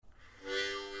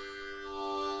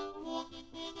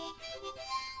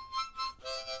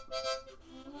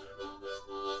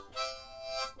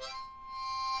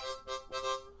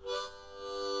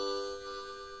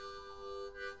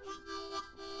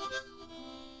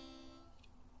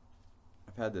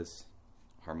I've had this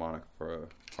harmonica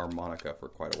for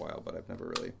quite a while, but I've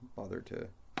never really bothered to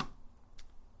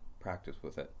practice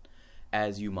with it,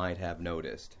 as you might have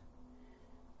noticed.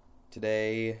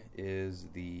 Today is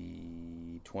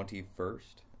the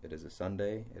 21st. It is a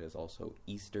Sunday. It is also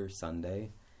Easter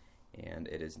Sunday, and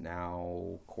it is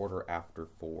now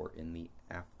 4:15 in the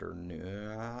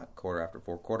afternoon.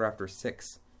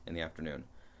 6:15 in the afternoon.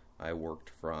 I worked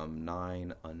from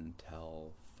 9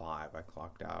 until 5. I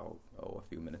clocked out, a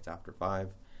few minutes after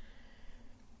 5.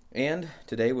 And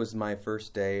today was my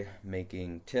first day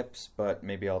making tips, but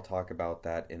maybe I'll talk about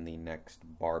that in the next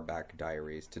Barback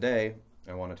Diaries. Today,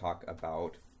 I want to talk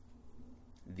about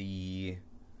the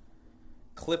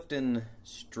Clifton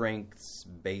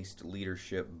Strengths-based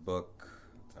leadership book.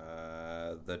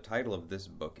 The title of this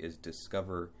book is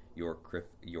Discover Your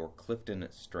Clifton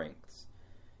Strengths.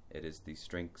 It is the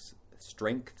Strengths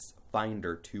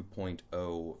Finder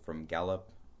 2.0 from Gallup,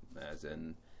 as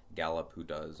in Gallup, who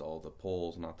does all the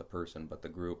polls, not the person, but the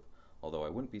group. Although I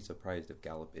wouldn't be surprised if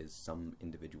Gallup is some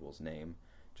individual's name,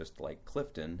 just like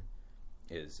Clifton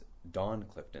is Don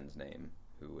Clifton's name,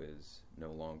 who is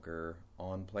no longer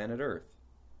on planet Earth.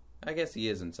 I guess he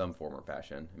is in some form or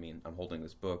fashion. I mean, I'm holding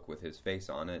this book with his face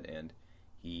on it, and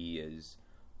he is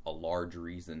a large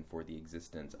reason for the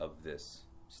existence of this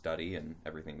study and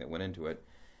everything that went into it.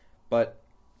 But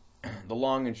the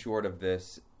long and short of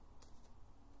this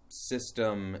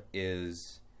system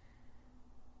is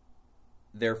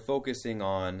they're focusing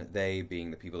on, they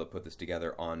being the people that put this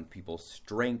together, on people's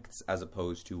strengths as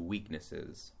opposed to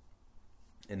weaknesses.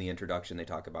 In the introduction, they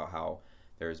talk about how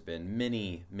there's been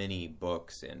many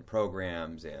books and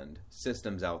programs and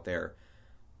systems out there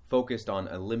focused on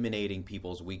eliminating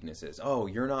people's weaknesses. Oh,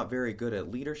 you're not very good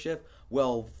at leadership?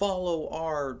 Well, follow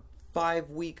our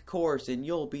 5-week course and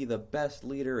you'll be the best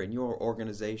leader in your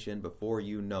organization before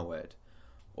you know it.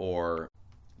 Or,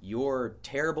 you're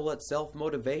terrible at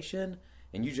self-motivation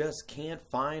and you just can't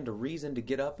find a reason to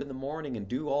get up in the morning and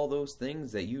do all those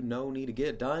things that you know need to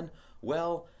get done?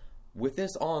 Well, with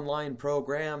this online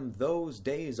program, those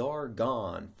days are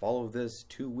gone. Follow this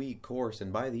 2-week course,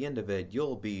 and by the end of it,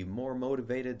 you'll be more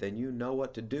motivated than you know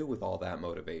what to do with all that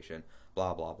motivation.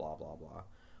 Blah, blah, blah, blah, blah.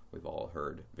 We've all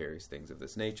heard various things of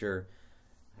this nature.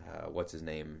 What's his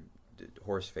name?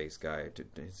 Horseface guy.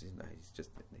 He's just...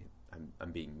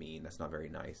 I'm being mean. That's not very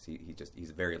nice.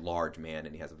 He's a very large man,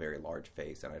 and he has a very large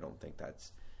face, and I don't think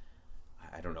that's...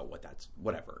 I don't know what that's...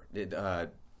 Whatever.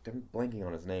 I'm blanking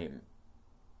on his name.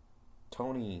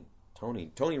 Tony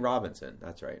Robinson,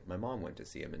 that's right. My mom went to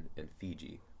see him in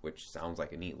Fiji, which sounds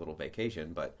like a neat little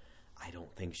vacation, but I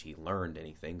don't think she learned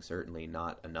anything, certainly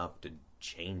not enough to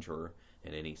change her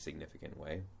in any significant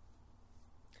way.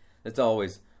 That's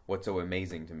always what's so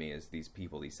amazing to me is these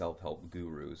people, these self-help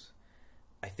gurus.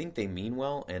 I think they mean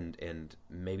well, and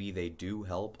maybe they do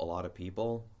help a lot of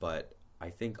people, but I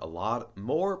think a lot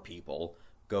more people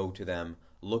go to them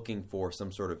looking for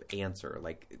some sort of answer,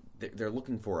 like they're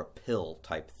looking for a pill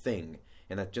type thing,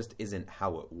 and that just isn't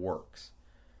how it works.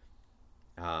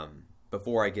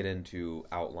 Before I get into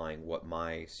outlining what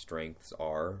my strengths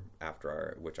are,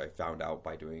 which I found out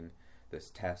by doing this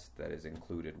test that is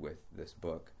included with this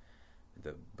book,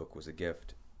 the book was a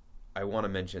gift, I want to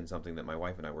mention something that my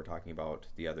wife and I were talking about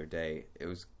the other day. It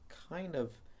was kind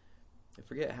of, I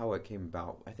forget how it came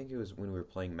about. I think it was when we were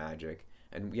playing Magic,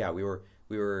 and yeah, we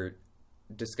were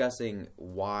discussing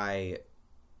why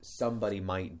somebody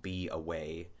might be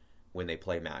away when they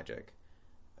play Magic.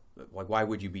 Like, why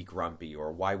would you be grumpy,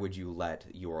 or why would you let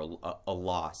a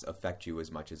loss affect you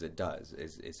as much as it does?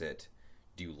 Is it,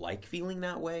 do you like feeling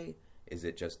that way? Is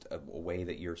it just a way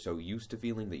that you're so used to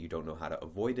feeling that you don't know how to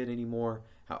avoid it anymore?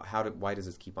 Why does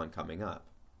this keep on coming up?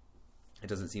 It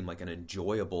doesn't seem like an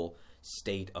enjoyable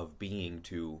state of being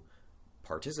to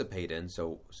participate in,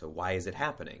 so why is it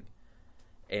happening?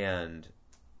 And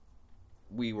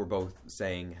we were both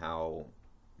saying how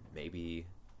maybe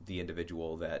the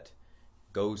individual that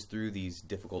goes through these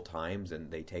difficult times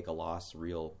and they take a loss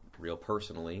real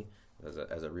personally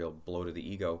as a real blow to the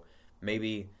ego,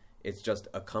 maybe it's just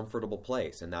a comfortable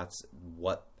place, and that's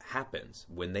what happens.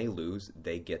 When they lose,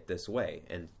 they get this way,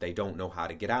 and they don't know how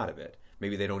to get out of it.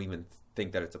 Maybe they don't even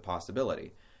think that it's a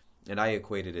possibility. And I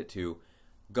equated it to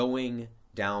going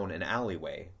down an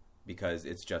alleyway, because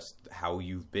it's just how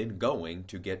you've been going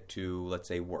to get to, let's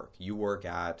say, work. You work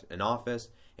at an office,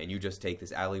 and you just take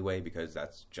this alleyway because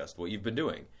that's just what you've been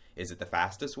doing. Is it the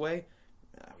fastest way?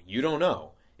 You don't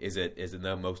know. Is it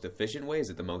the most efficient way?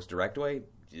 Is it the most direct way?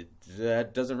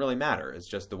 That doesn't really matter. It's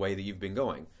just the way that you've been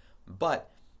going.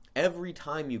 But every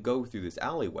time you go through this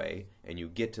alleyway and you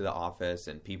get to the office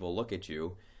and people look at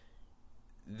you,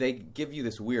 they give you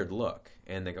this weird look,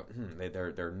 and they go,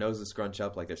 their noses scrunch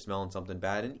up like they're smelling something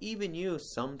bad. And even you,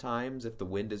 sometimes, if the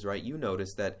wind is right, you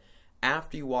notice that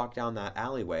after you walk down that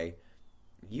alleyway,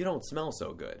 you don't smell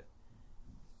so good.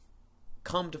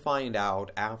 Come to find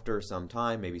out, after some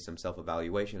time, maybe some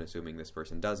self-evaluation, assuming this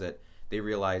person does it, they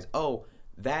realize, oh,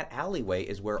 that alleyway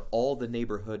is where all the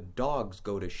neighborhood dogs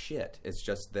go to shit. It's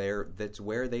just there. That's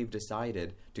where they've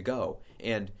decided to go.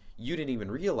 And you didn't even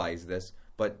realize this,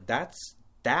 but that's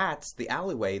the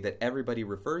alleyway that everybody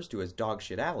refers to as Dog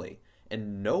Shit Alley.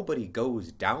 And nobody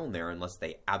goes down there unless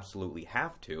they absolutely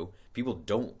have to. People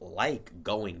don't like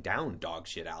going down Dog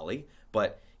Shit Alley,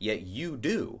 but yet you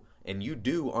do. And you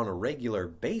do on a regular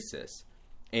basis.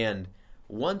 And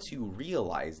once you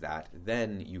realize that,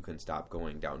 then you can stop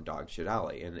going down Dog Shit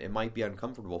Alley. And it might be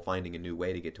uncomfortable finding a new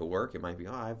way to get to work. It might be,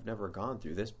 I've never gone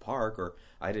through this park, or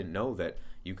I didn't know that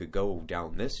you could go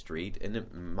down this street. And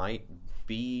it might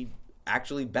be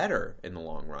actually better in the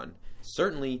long run.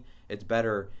 Certainly, it's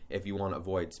better if you want to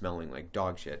avoid smelling like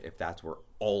dog shit, if that's where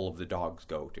all of the dogs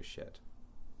go to shit.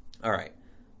 All right.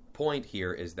 Point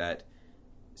here is that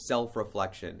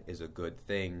self-reflection is a good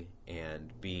thing,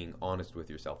 and being honest with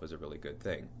yourself is a really good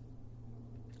thing.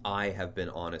 I have been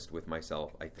honest with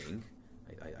myself, I think.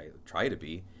 I try to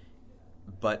be.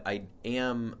 But I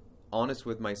am honest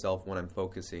with myself when I'm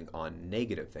focusing on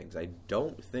negative things. I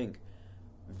don't think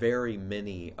very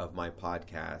many of my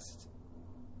podcasts,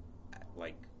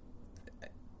 like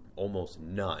almost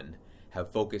none,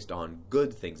 have focused on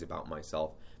good things about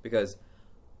myself, because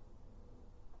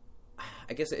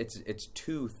I guess it's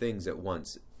two things at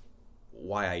once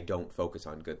why I don't focus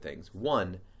on good things.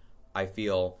 One, I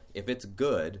feel if it's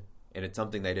good and it's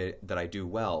something that I do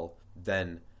well,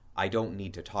 then I don't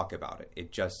need to talk about it.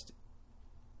 It just,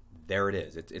 there it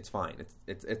is. It's fine.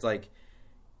 It's like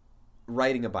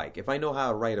riding a bike. If I know how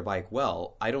to ride a bike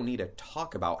well, I don't need to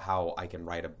talk about how I can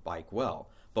ride a bike well.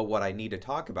 But what I need to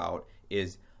talk about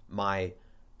is my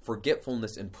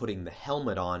forgetfulness in putting the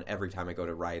helmet on every time I go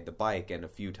to ride the bike, and a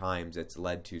few times it's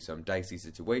led to some dicey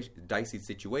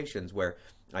situations where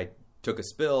I took a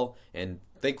spill, and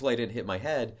thankfully I didn't hit my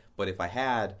head, but if I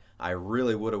had, I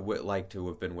really would have liked to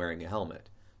have been wearing a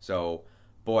helmet. So,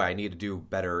 boy, I need to do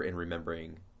better in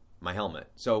remembering my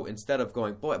helmet. So instead of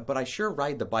going, boy, but I sure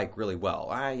ride the bike really well.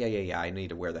 Yeah, I need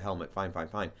to wear the helmet. Fine.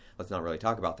 Let's not really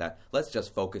talk about that. Let's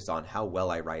just focus on how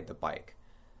well I ride the bike.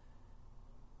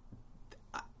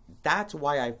 That's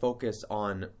why I focus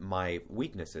on my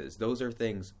weaknesses. Those are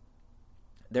things,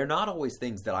 they're not always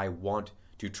things that I want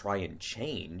to try and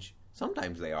change.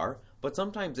 Sometimes they are, but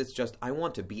sometimes it's just I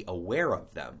want to be aware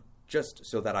of them, just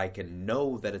so that I can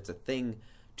know that it's a thing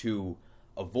to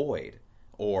avoid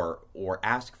or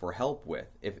ask for help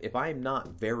with. If I'm not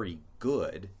very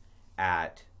good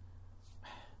at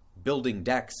building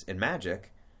decks in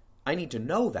Magic, I need to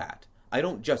know that. I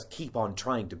don't just keep on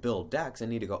trying to build decks. I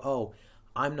need to go, oh,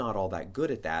 I'm not all that good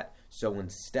at that, so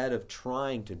instead of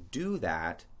trying to do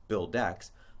that, build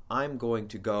decks, I'm going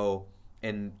to go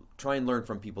and try and learn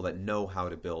from people that know how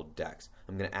to build decks.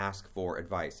 I'm going to ask for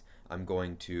advice. I'm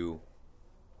going to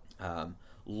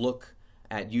look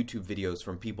at YouTube videos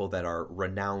from people that are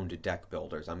renowned deck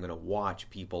builders. I'm going to watch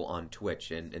people on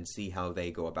Twitch and see how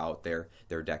they go about their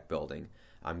deck building.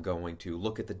 I'm going to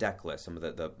look at the deck list, some of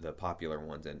the popular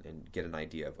ones, and get an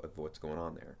idea of what's going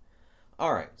on there.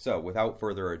 All right, so without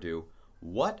further ado,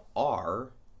 what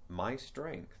are my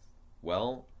strengths?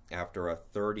 Well, after a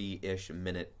 30-ish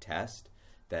minute test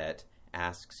that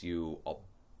asks you a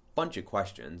bunch of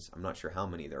questions, I'm not sure how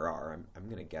many there are. I'm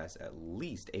going to guess at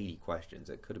least 80 questions.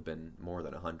 It could have been more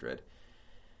than 100.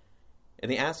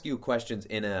 And they ask you questions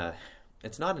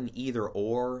it's not an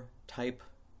either-or type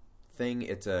thing.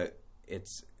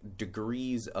 It's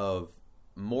degrees of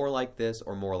more like this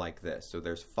or more like this. So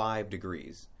there's 5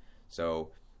 degrees.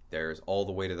 So there's all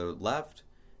the way to the left,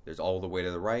 there's all the way to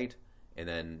the right, and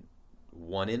then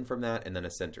one in from that, and then a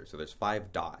center. So there's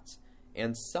 5 dots.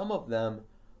 And some of them,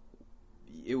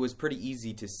 it was pretty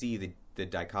easy to see the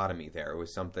dichotomy there. It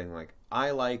was something like,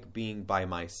 I like being by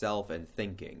myself and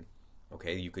thinking.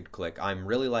 Okay, you could click, I'm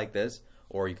really like this,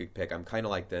 or you could pick, I'm kind of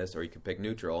like this, or you could pick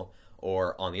neutral.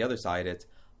 Or on the other side, it's,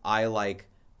 I like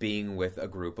being with a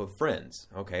group of friends.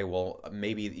 Okay, well,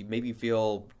 maybe you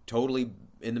feel totally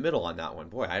in the middle on that one.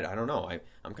 Boy, I don't know.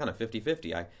 I'm kind of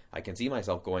 50-50. I can see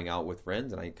myself going out with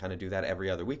friends, and I kind of do that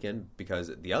every other weekend,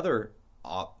 because the other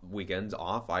weekends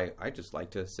off, I just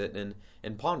like to sit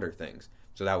and ponder things.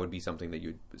 So that would be something that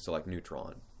you'd select neutral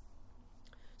on.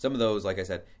 Some of those, like I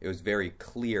said, it was very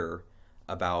clear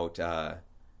about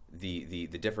the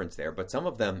difference there, but some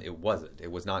of them it wasn't.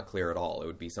 It was not clear at all. It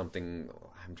would be something,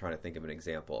 I'm trying to think of an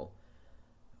example.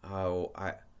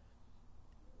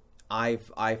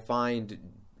 I find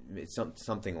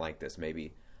something like this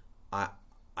maybe.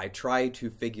 I try to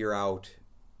figure out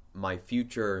my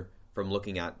future from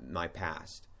looking at my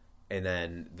past, and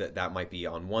then that might be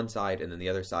on one side, and then the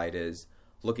other side is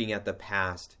looking at the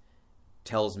past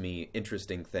tells me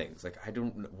interesting things. Like I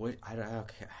don't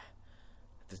okay.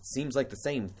 It seems like the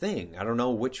same thing. I don't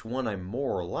know which one I'm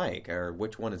more like or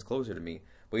which one is closer to me.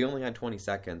 But you only had 20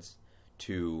 seconds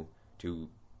to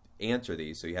answer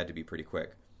these, so you had to be pretty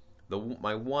quick.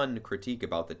 My one critique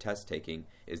about the test taking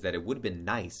is that it would have been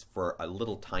nice for a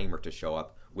little timer to show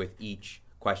up with each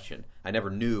question. I never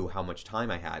knew how much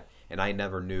time I had, and I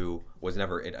never knew,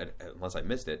 unless I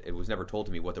missed it, it was never told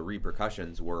to me what the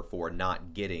repercussions were for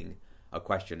not getting a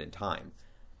question in time.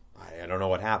 I don't know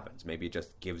what happens. Maybe it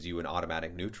just gives you an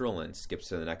automatic neutral and skips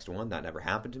to the next one. That never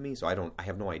happened to me, so I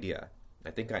have no idea. I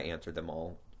think I answered them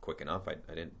all quick enough. I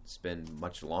didn't spend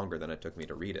much longer than it took me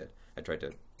to read it. I tried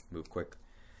to move quick.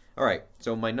 All right,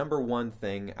 so my number one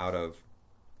thing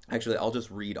actually, I'll just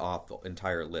read off the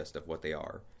entire list of what they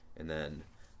are, and then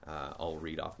I'll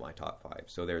read off my top 5.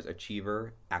 So there's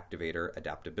achiever, activator,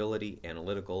 adaptability,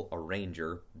 analytical,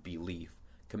 arranger, belief,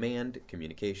 command,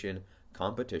 communication,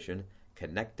 competition,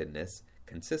 connectedness,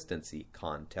 consistency,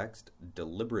 context,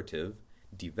 deliberative,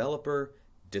 developer,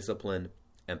 discipline,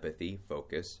 empathy,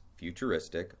 focus,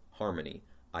 futuristic, harmony,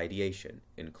 ideation,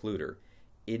 includer,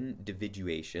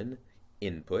 individuation,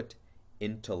 input,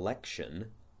 intellection,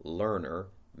 learner,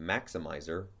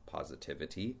 maximizer,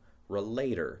 positivity,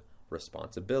 relator,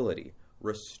 responsibility,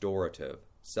 restorative,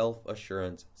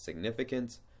 self-assurance,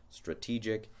 significance,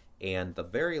 strategic, and the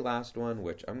very last one,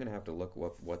 which I'm going to have to look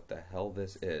what the hell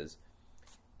this is.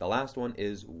 The last one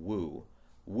is woo.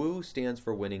 Woo stands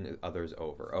for winning others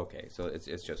over. Okay, so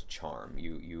it's just charm.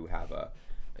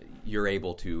 You're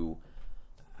able to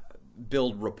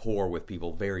build rapport with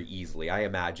people very easily. I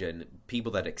imagine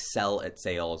people that excel at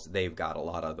sales, they've got a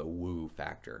lot of the woo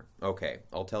factor. Okay,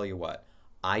 I'll tell you what.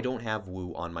 I don't have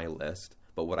woo on my list,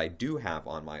 but what I do have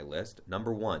on my list,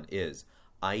 number 1 is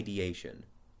ideation.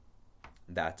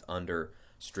 That's under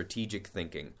strategic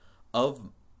thinking.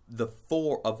 Of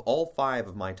all 5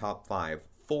 of my top 5,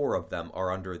 4 of them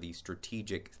are under the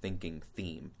strategic thinking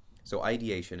theme. So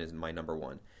ideation is my number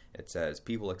 1. It says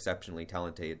people exceptionally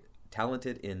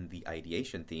talented in the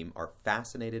ideation theme are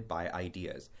fascinated by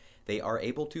ideas. They are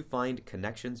able to find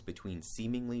connections between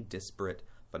seemingly disparate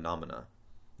phenomena.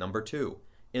 Number 2,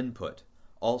 input.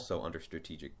 Also under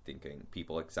strategic thinking,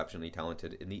 people exceptionally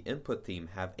talented in the input theme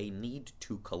have a need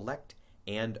to collect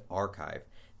and archive.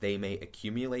 They may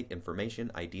accumulate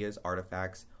information, ideas,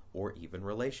 artifacts, or even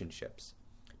relationships.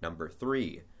 Number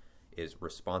 3 is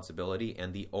responsibility,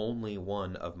 and the only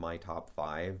one of my top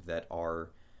 5 that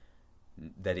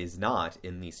is not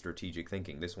in the strategic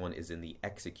thinking. This one is in the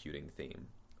executing theme.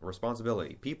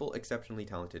 Responsibility. People exceptionally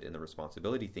talented in the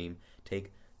responsibility theme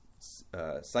take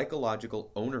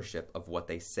psychological ownership of what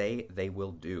they say they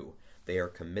will do. They are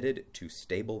committed to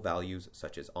stable values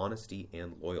such as honesty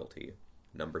and loyalty.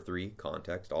 Number 3,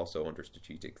 context, also under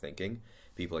strategic thinking.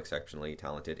 People exceptionally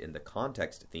talented in the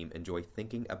context theme enjoy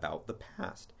thinking about the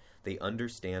past. They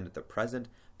understand the present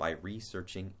by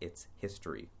researching its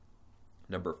history.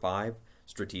 Number 5,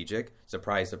 strategic.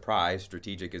 Surprise, surprise,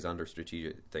 strategic is under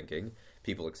strategic thinking.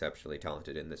 People exceptionally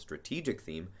talented in the strategic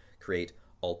theme create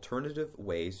alternative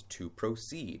ways to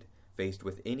proceed. Faced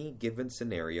with any given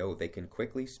scenario, they can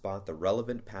quickly spot the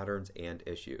relevant patterns and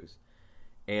issues.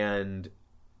 And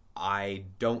I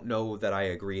don't know that I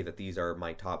agree that these are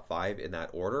my top 5 in that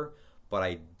order, but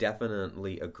I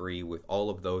definitely agree with all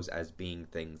of those as being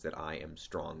things that I am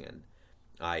strong in.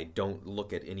 I don't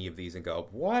look at any of these and go,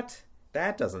 what?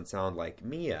 That doesn't sound like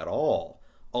me at all.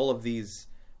 All of these,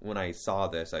 when I saw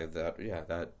this, I thought, yeah,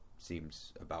 that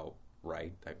seems about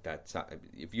right.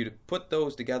 If you put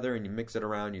those together and you mix it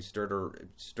around, you stir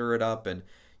it up, and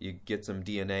you get some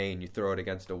DNA and you throw it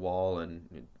against a wall,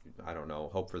 and I don't know,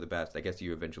 hope for the best. I guess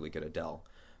you eventually get Adele,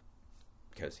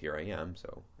 because here I am.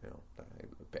 So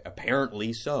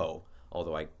apparently so.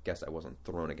 Although I guess I wasn't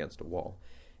thrown against a wall.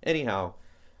 Anyhow,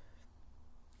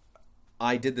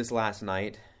 I did this last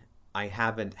night. I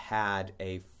haven't had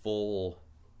a full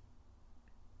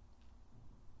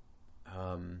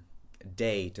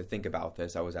day to think about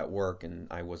this. I was at work and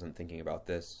I wasn't thinking about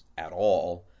this at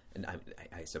all. And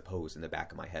I suppose in the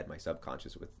back of my head, my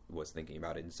subconscious was thinking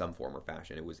about it in some form or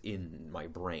fashion. It was in my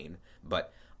brain,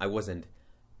 but I wasn't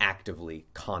actively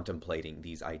contemplating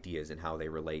these ideas and how they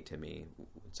relate to me.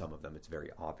 Some of them, it's very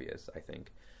obvious, I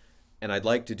think. And I'd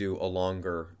like to do a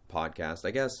longer podcast.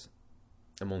 I guess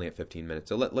I'm only at 15 minutes,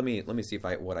 so let me see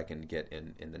what I can get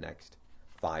in the next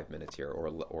 5 minutes here,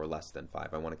 or less than 5.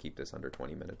 I want to keep this under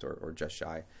 20 minutes, or just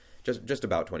shy, just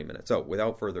about 20 minutes. So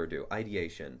without further ado,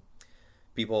 ideation.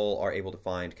 People are able to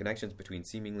find connections between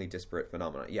seemingly disparate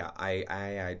phenomena. Yeah,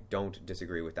 I don't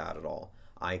disagree with that at all.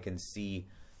 I can see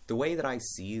the way that I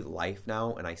see life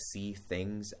now, and I see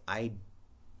things.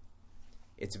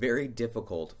 It's very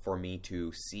difficult for me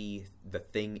to see the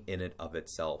thing in it of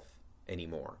itself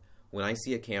anymore. When I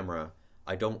see a camera,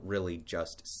 I don't really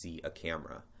just see a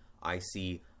camera. I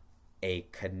see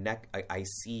I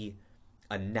see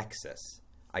a nexus.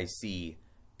 I see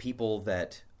people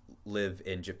that live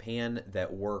in Japan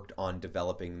that worked on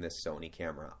developing this Sony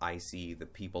camera. I see the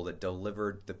people that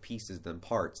delivered the pieces and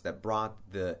parts that brought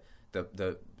the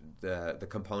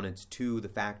components to the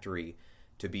factory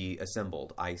to be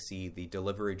assembled. I see the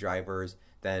delivery drivers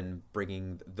then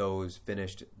bringing those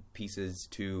finished pieces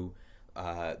to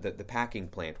the packing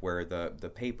plant where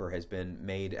the paper has been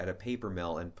made at a paper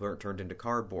mill and turned into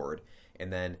cardboard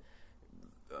and then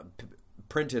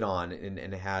printed on, and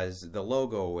it has the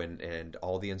logo and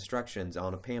all the instructions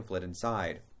on a pamphlet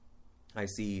inside.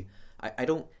 I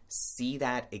don't see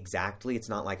that exactly. It's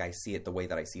not like I see it the way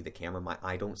that I see the camera.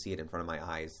 I don't see it in front of my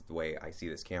eyes the way I see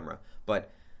this camera.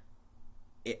 But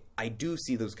I do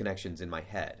see those connections in my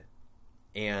head.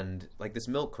 And like this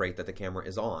milk crate that the camera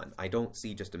is on, I don't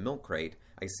see just a milk crate.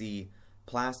 I see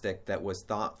plastic that was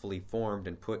thoughtfully formed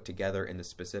and put together in a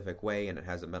specific way, and it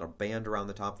has a metal band around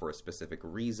the top for a specific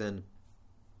reason.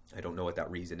 I don't know what that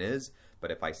reason is,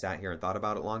 but if I sat here and thought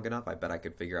about it long enough, I bet I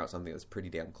could figure out something that's pretty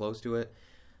damn close to it.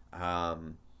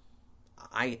 I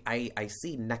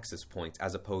see nexus points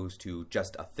as opposed to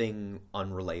just a thing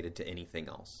unrelated to anything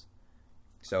else.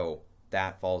 So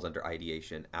that falls under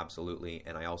ideation, absolutely.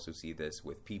 And I also see this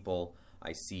with people.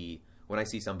 When I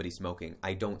see somebody smoking,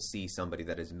 I don't see somebody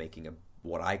that is making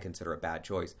what I consider a bad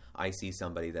choice. I see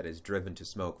somebody that is driven to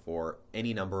smoke for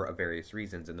any number of various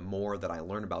reasons. And the more that I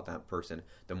learn about that person,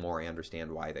 the more I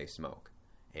understand why they smoke.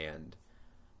 And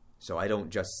so I don't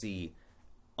just see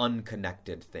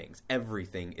unconnected things.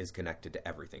 Everything is connected to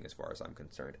everything as far as I'm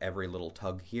concerned. Every little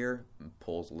tug here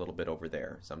pulls a little bit over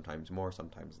there. Sometimes more,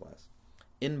 sometimes less.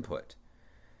 Input.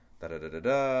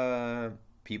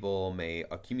 People may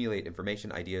accumulate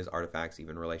information, ideas, artifacts,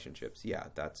 even relationships. Yeah,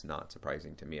 that's not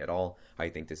surprising to me at all. I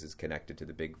think this is connected to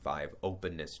the Big Five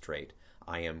openness trait.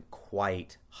 I am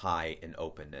quite high in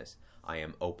openness. I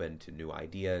am open to new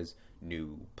ideas,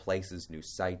 new places, new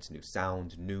sights, new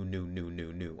sounds,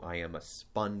 new. I am a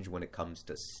sponge when it comes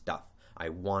to stuff. I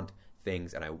want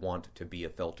things, and I want to be a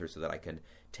filter so that I can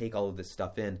take all of this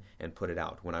stuff in and put it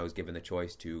out. When I was given the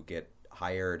choice to get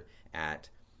hired at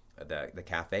the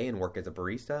cafe and work as a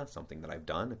barista, something that I've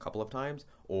done a couple of times,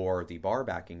 or the bar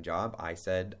backing job, I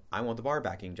said I want the bar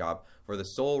backing job for the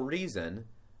sole reason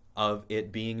of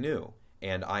it being new.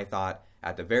 And I thought,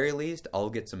 at the very least, I'll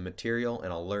get some material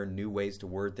and I'll learn new ways to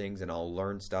word things and I'll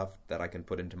learn stuff that I can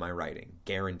put into my writing.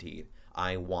 Guaranteed.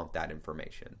 I want that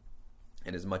information.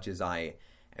 And as much as I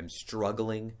am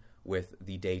struggling with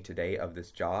the day-to-day of this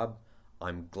job,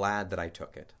 I'm glad that I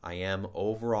took it. I am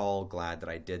overall glad that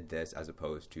I did this as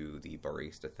opposed to the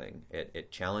barista thing.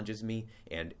 It challenges me,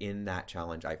 and in that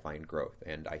challenge I find growth.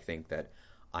 And I think that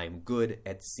I'm good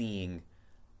at seeing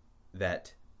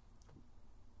that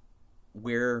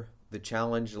where the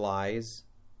challenge lies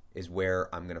is where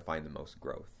I'm going to find the most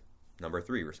growth. Number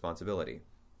 3, responsibility.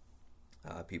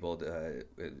 People,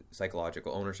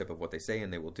 psychological ownership of what they say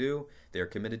and they will do. They are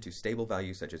committed to stable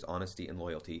values such as honesty and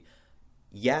loyalty.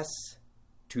 Yes,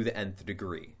 to the nth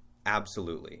degree.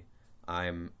 Absolutely.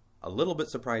 I'm a little bit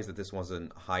surprised that this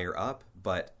wasn't higher up,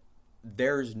 but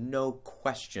there's no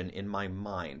question in my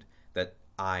mind that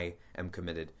I am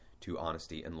committed to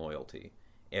honesty and loyalty.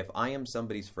 If I am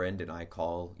somebody's friend and I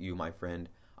call you my friend,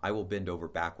 I will bend over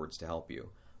backwards to help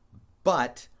you.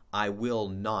 But I will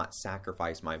not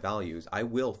sacrifice my values. I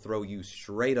will throw you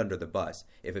straight under the bus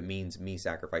if it means me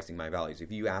sacrificing my values. If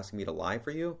you ask me to lie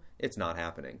for you, it's not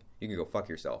happening. You can go fuck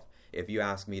yourself. If you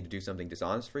ask me to do something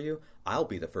dishonest for you, I'll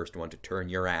be the first one to turn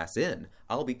your ass in.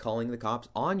 I'll be calling the cops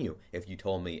on you if you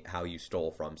told me how you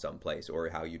stole from someplace or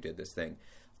how you did this thing.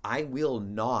 I will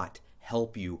not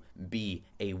help you be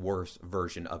a worse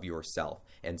version of yourself.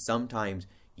 And sometimes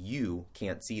you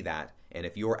can't see that. And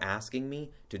if you're asking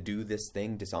me to do this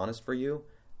thing dishonest for you,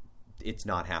 it's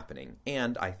not happening.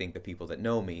 And I think the people that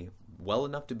know me well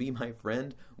enough to be my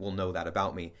friend will know that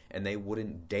about me, and they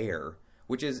wouldn't dare,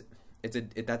 which is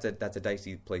that's a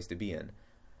dicey place to be in.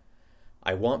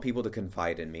 I want people to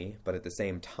confide in me, but at the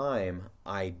same time,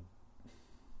 I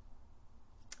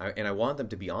want them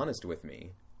to be honest with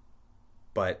me,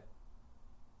 but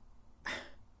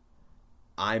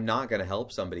I'm not going to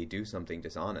help somebody do something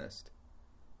dishonest.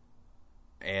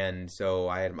 And so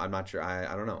I'm not sure.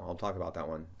 I don't know. I'll talk about that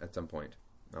one at some point.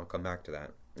 I'll come back to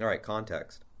that. All right,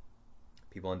 context.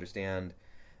 People understand.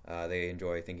 They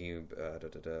enjoy thinking.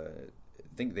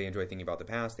 They enjoy thinking about the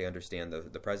past. They understand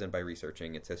the present by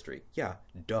researching its history. Yeah,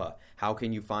 duh. How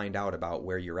can you find out about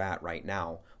where you're at right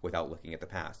now without looking at the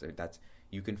past?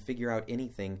 You can figure out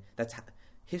anything.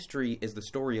 History is the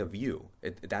story of you.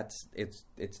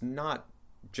 It's not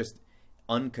just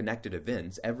unconnected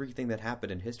events. Everything that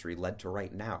happened in history led to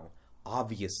right now.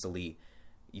 Obviously,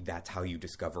 that's how you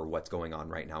discover what's going on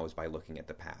right now, is by looking at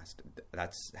the past.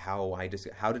 That's how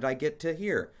how did I get to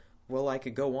here? Well, I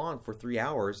could go on for 3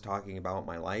 hours talking about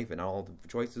my life and all the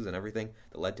choices and everything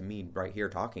that led to me right here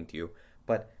talking to you,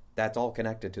 but that's all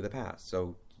connected to the past.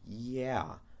 So yeah,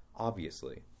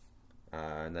 obviously.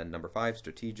 And then number 5,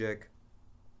 strategic.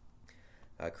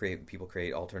 People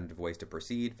create alternative ways to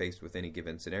proceed. Faced with any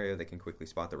given scenario, they can quickly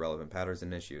spot the relevant patterns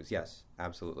and issues. Yes,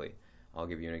 absolutely. I'll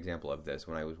give you an example of this.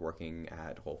 When I was working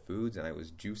at Whole Foods and I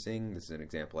was juicing, this is an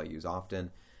example I use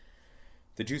often.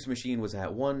 The juice machine was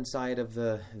at one side of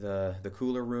the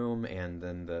cooler room, and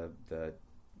then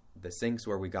the sinks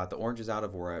where we got the oranges out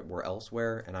of were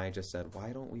elsewhere. And I just said,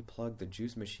 why don't we plug the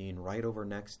juice machine right over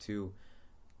next to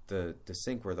the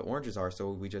sink where the oranges are,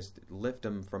 so we just lift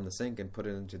them from the sink and put it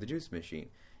into the juice machine?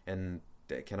 And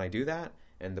can I do that?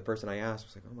 And the person I asked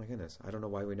was like, oh my goodness, I don't know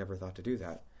why we never thought to do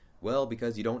that. Well,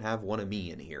 because you don't have one of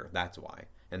me in here, that's why.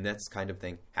 And this kind of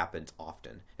thing happens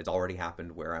often. It's already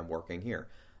happened where I'm working here.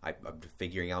 I'm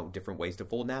figuring out different ways to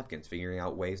fold napkins, figuring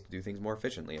out ways to do things more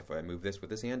efficiently. If I move this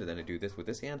with this hand and then I do this with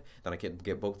this hand, then I can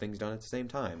get both things done at the same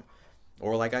time.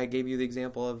 Or like I gave you the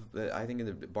example of, I think in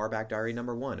the Barback Diary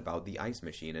number 1, about the ice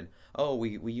machine. And,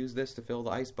 we use this to fill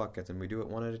the ice buckets and we do it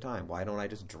one at a time. Why don't I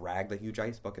just drag the huge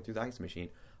ice bucket through the ice machine?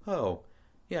 Oh,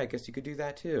 yeah, I guess you could do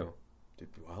that too.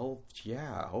 Well,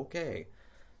 yeah, okay.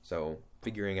 So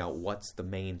figuring out what's the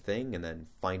main thing and then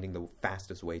finding the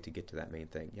fastest way to get to that main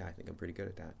thing. Yeah, I think I'm pretty good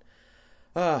at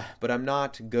that. But I'm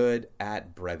not good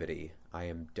at brevity. I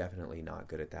am definitely not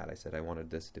good at that. I said I wanted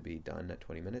this to be done at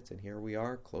 20 minutes, and here we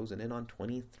are, closing in on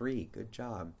 23. Good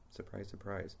job. Surprise,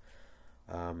 surprise.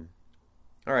 All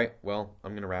right, well,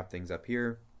 I'm going to wrap things up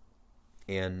here,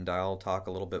 and I'll talk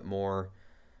a little bit more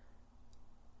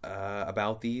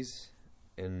about these,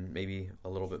 and maybe a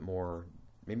little bit more.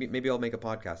 Maybe I'll make a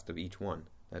podcast of each one.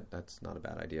 That's not a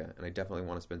bad idea, and I definitely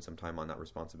want to spend some time on that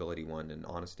responsibility one and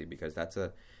honesty, because that's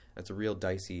a real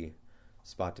dicey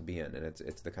spot to be in, and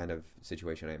it's the kind of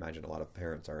situation I imagine a lot of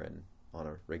parents are in on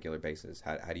a regular basis.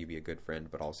 How do you be a good friend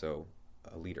but also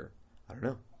a leader? I don't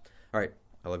know. All right,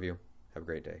 I love you. Have a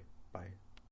great day. Bye.